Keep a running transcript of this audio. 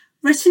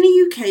Retina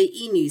UK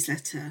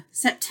e-newsletter,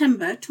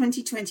 September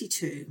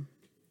 2022.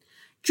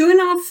 Join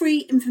our free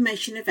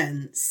information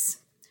events.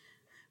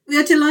 We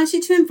are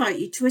delighted to invite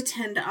you to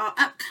attend our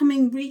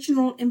upcoming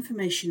regional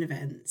information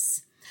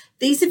events.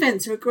 These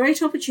events are a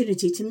great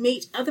opportunity to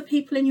meet other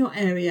people in your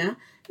area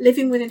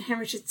living with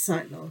inherited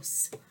sight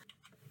loss.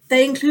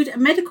 They include a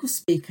medical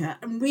speaker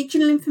and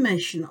regional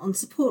information on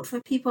support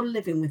for people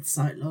living with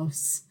sight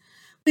loss.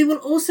 We will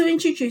also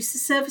introduce the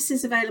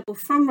services available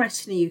from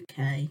Retina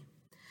UK.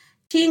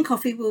 Tea and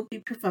coffee will be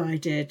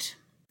provided.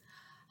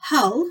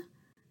 Hull,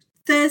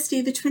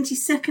 Thursday the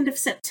 22nd of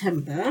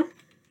September.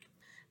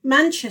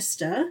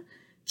 Manchester,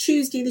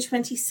 Tuesday the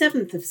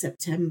 27th of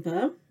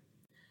September.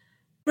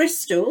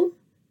 Bristol,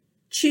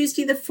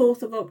 Tuesday the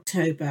 4th of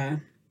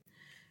October.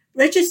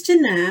 Register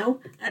now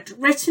at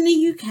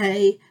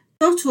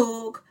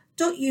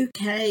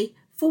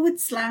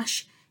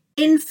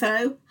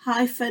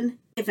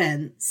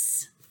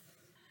retinauk.org.uk/info-events.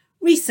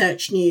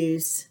 Research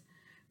news.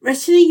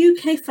 Retina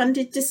UK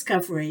funded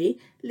discovery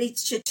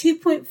leads to a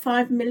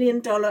 $2.5 million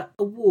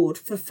award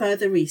for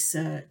further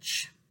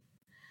research.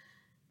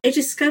 A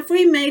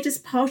discovery made as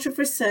part of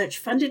research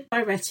funded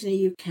by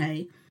Retina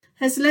UK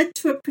has led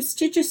to a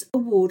prestigious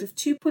award of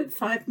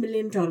 $2.5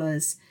 million,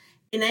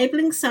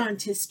 enabling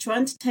scientists to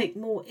undertake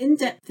more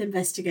in-depth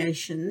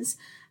investigations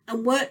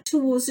and work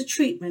towards a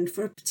treatment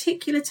for a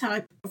particular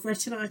type of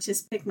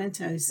retinitis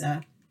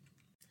pigmentosa.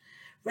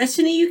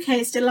 Retina UK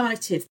is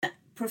delighted that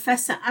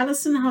Professor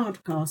Alison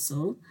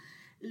Hardcastle,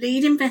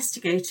 lead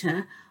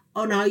investigator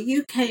on our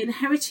UK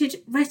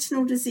Inherited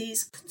Retinal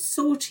Disease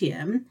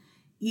Consortium,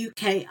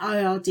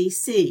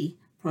 UKIRDC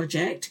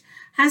project,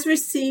 has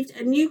received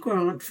a new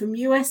grant from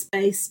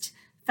US-based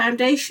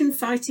Foundation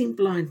Fighting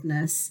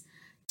Blindness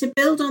to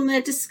build on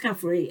their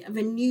discovery of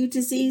a new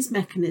disease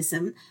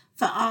mechanism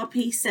for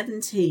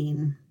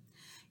RP17.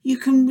 You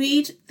can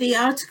read the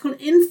article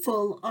in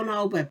full on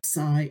our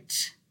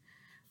website,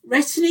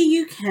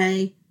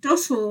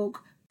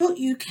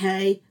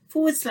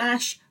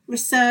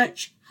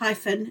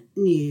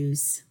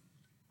 retinauk.org.uk/research-news.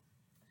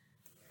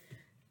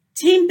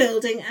 Team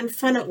building and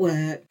fun at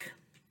work.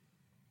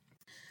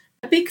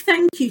 A big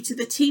thank you to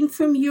the team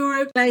from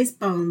Euroglaze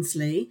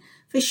Barnsley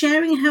for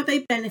sharing how they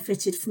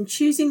benefited from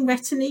choosing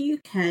Retina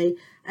UK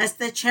as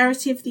their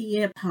Charity of the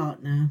Year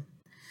partner.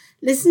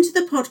 Listen to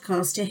the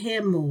podcast to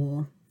hear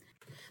more.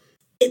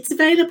 It's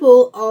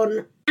available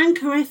on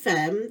Anchor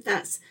FM,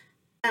 that's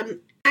Anchor,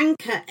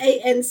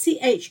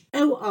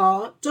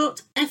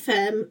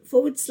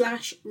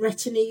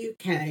 anchor.fm/Retina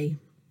UK.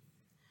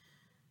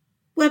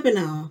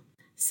 Webinar,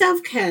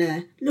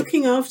 Self-Care,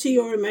 Looking After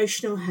Your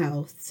Emotional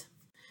Health.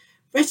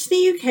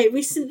 Retina UK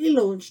recently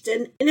launched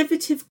an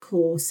innovative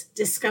course,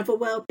 Discover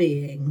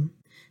Wellbeing,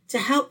 to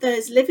help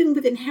those living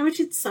with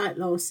inherited sight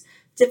loss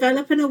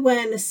develop an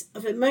awareness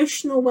of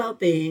emotional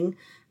well-being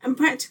and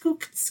practical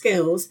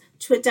skills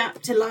to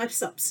adapt to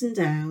life's ups and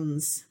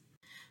downs.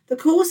 The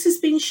course has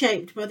been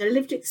shaped by the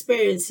lived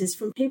experiences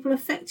from people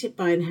affected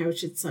by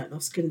inherited sight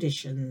loss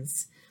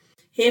conditions.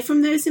 Hear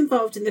from those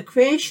involved in the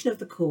creation of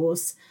the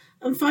course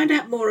and find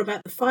out more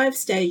about the 5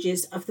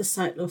 stages of the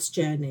sight loss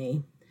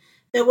journey.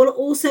 There will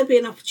also be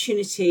an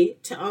opportunity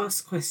to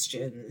ask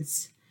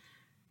questions.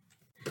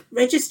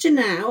 Register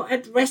now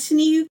at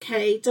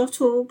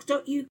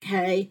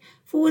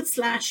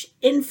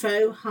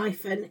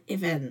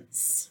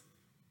retinauk.org.uk/info-events.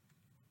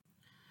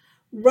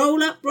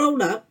 Roll up,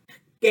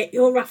 get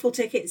your raffle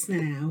tickets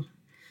now.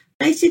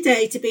 Play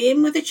today to be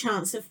in with a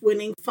chance of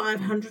winning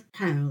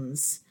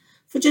 £500.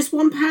 For just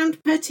 £1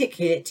 per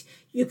ticket,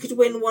 you could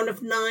win one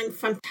of 9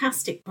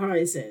 fantastic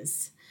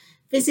prizes.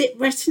 Visit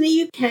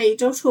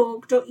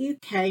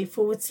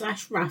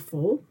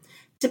retinauk.org.uk/raffle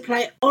to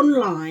play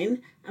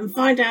online and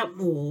find out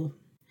more.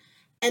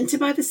 Enter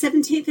by the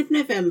 17th of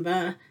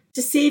November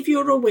to see if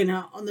you're a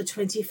winner on the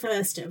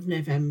 21st of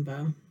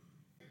November.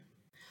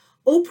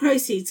 All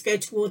proceeds go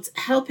towards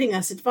helping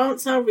us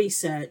advance our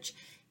research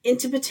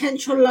into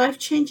potential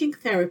life-changing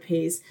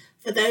therapies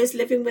for those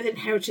living with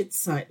inherited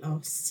sight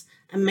loss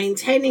and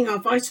maintaining our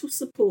vital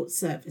support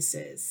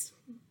services.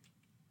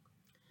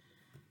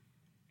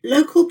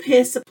 Local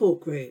peer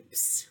support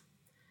groups.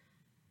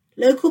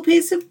 Local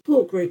peer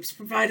support groups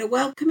provide a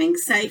welcoming,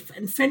 safe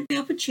and friendly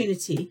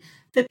opportunity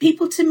for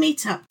people to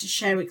meet up to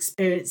share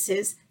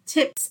experiences,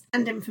 tips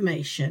and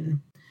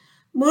information.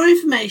 More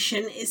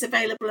information is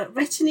available at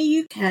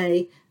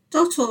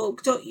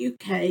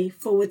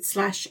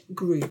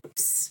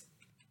retinauk.org.uk/groups.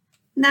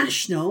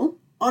 National,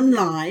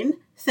 online,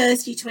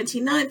 Thursday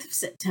 29th of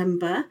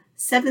September,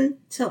 7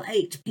 till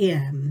 8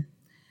 p.m.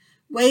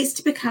 Ways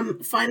to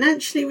become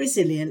financially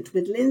resilient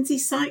with Lindsay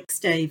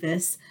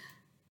Sykes-Davis,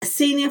 a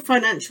senior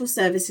financial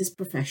services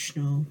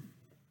professional.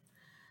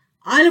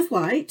 Isle of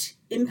Wight,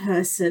 in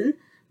person,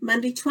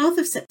 Monday 12th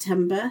of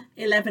September,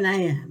 11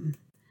 a.m.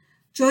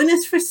 Join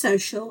us for a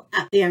social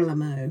at the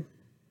Alamo.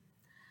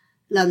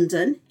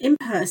 London, in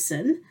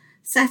person,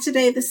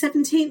 Saturday the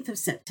 17th of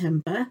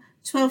September,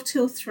 12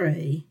 till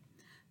 3.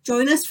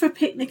 Join us for a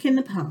picnic in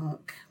the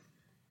park.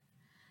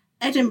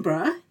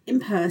 Edinburgh, in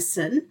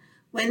person,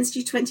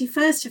 Wednesday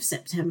 21st of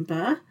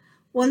September,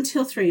 1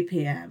 till 3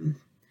 p.m.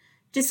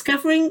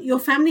 Discovering Your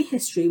Family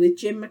History with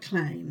Jim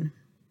McLean.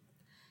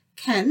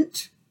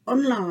 Kent,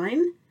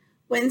 online,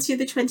 Wednesday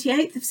the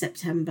 28th of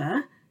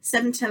September,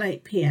 7 till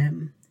 8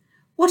 p.m.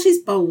 What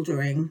is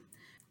bouldering?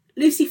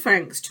 Lucy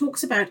Franks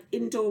talks about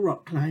indoor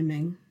rock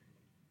climbing.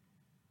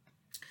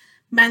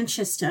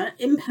 Manchester,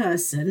 in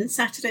person,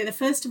 Saturday the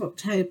 1st of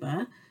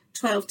October,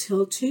 12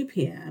 till 2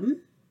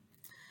 p.m.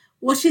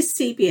 What is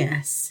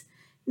CBS?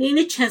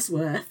 Nina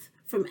Chesworth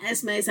from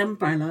Esme's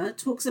Umbrella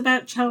talks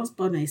about Charles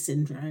Bonnet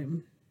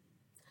syndrome.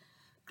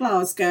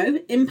 Glasgow,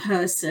 in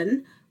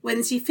person,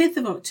 Wednesday 5th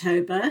of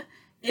October,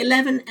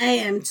 11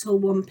 a.m. till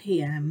 1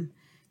 p.m.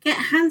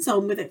 Get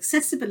hands-on with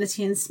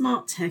accessibility and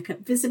smart tech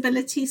at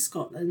Visibility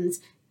Scotland's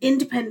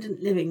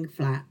independent living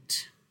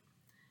flat.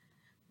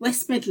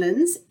 West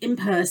Midlands, in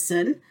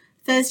person,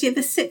 Thursday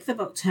the 6th of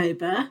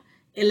October,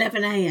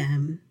 11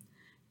 a.m.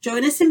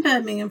 Join us in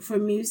Birmingham for a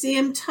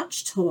museum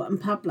touch tour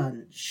and pub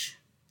lunch.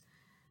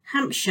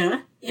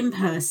 Hampshire, in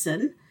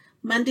person,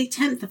 Monday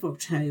 10th of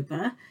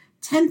October,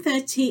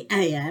 10:30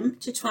 a.m.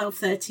 to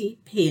 12:30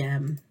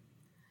 p.m.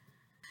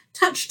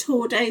 Touch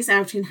tour days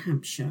out in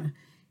Hampshire.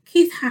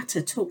 Keith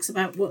Hatter talks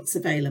about what's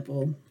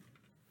available.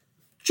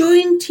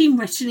 Join Team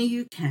Retina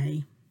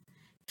UK.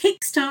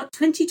 Kickstart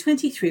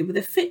 2023 with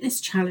a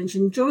fitness challenge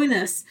and join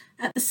us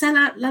at the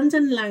sellout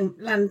London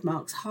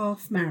Landmarks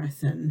Half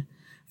Marathon.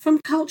 From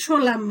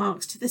cultural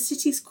landmarks to the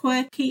city's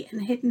quirky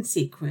and hidden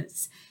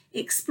secrets,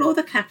 explore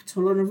the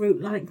capital on a route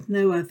like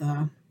no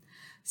other.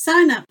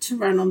 Sign up to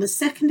run on the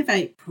 2nd of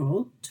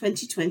April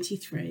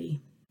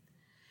 2023.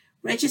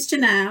 Register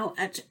now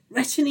at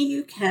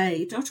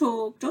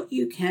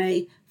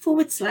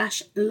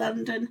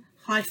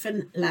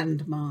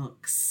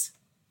retinauk.org.uk/London-landmarks.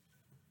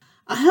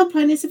 Our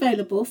helpline is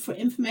available for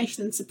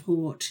information and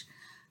support.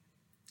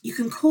 You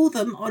can call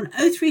them on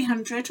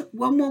 0300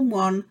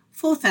 111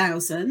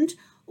 4000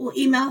 or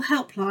email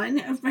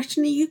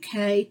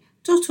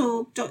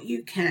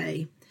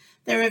helpline@retinauk.org.uk.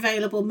 They're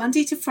available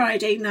Monday to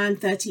Friday,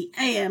 9:30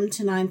 a.m.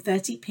 to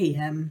 9:30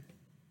 p.m.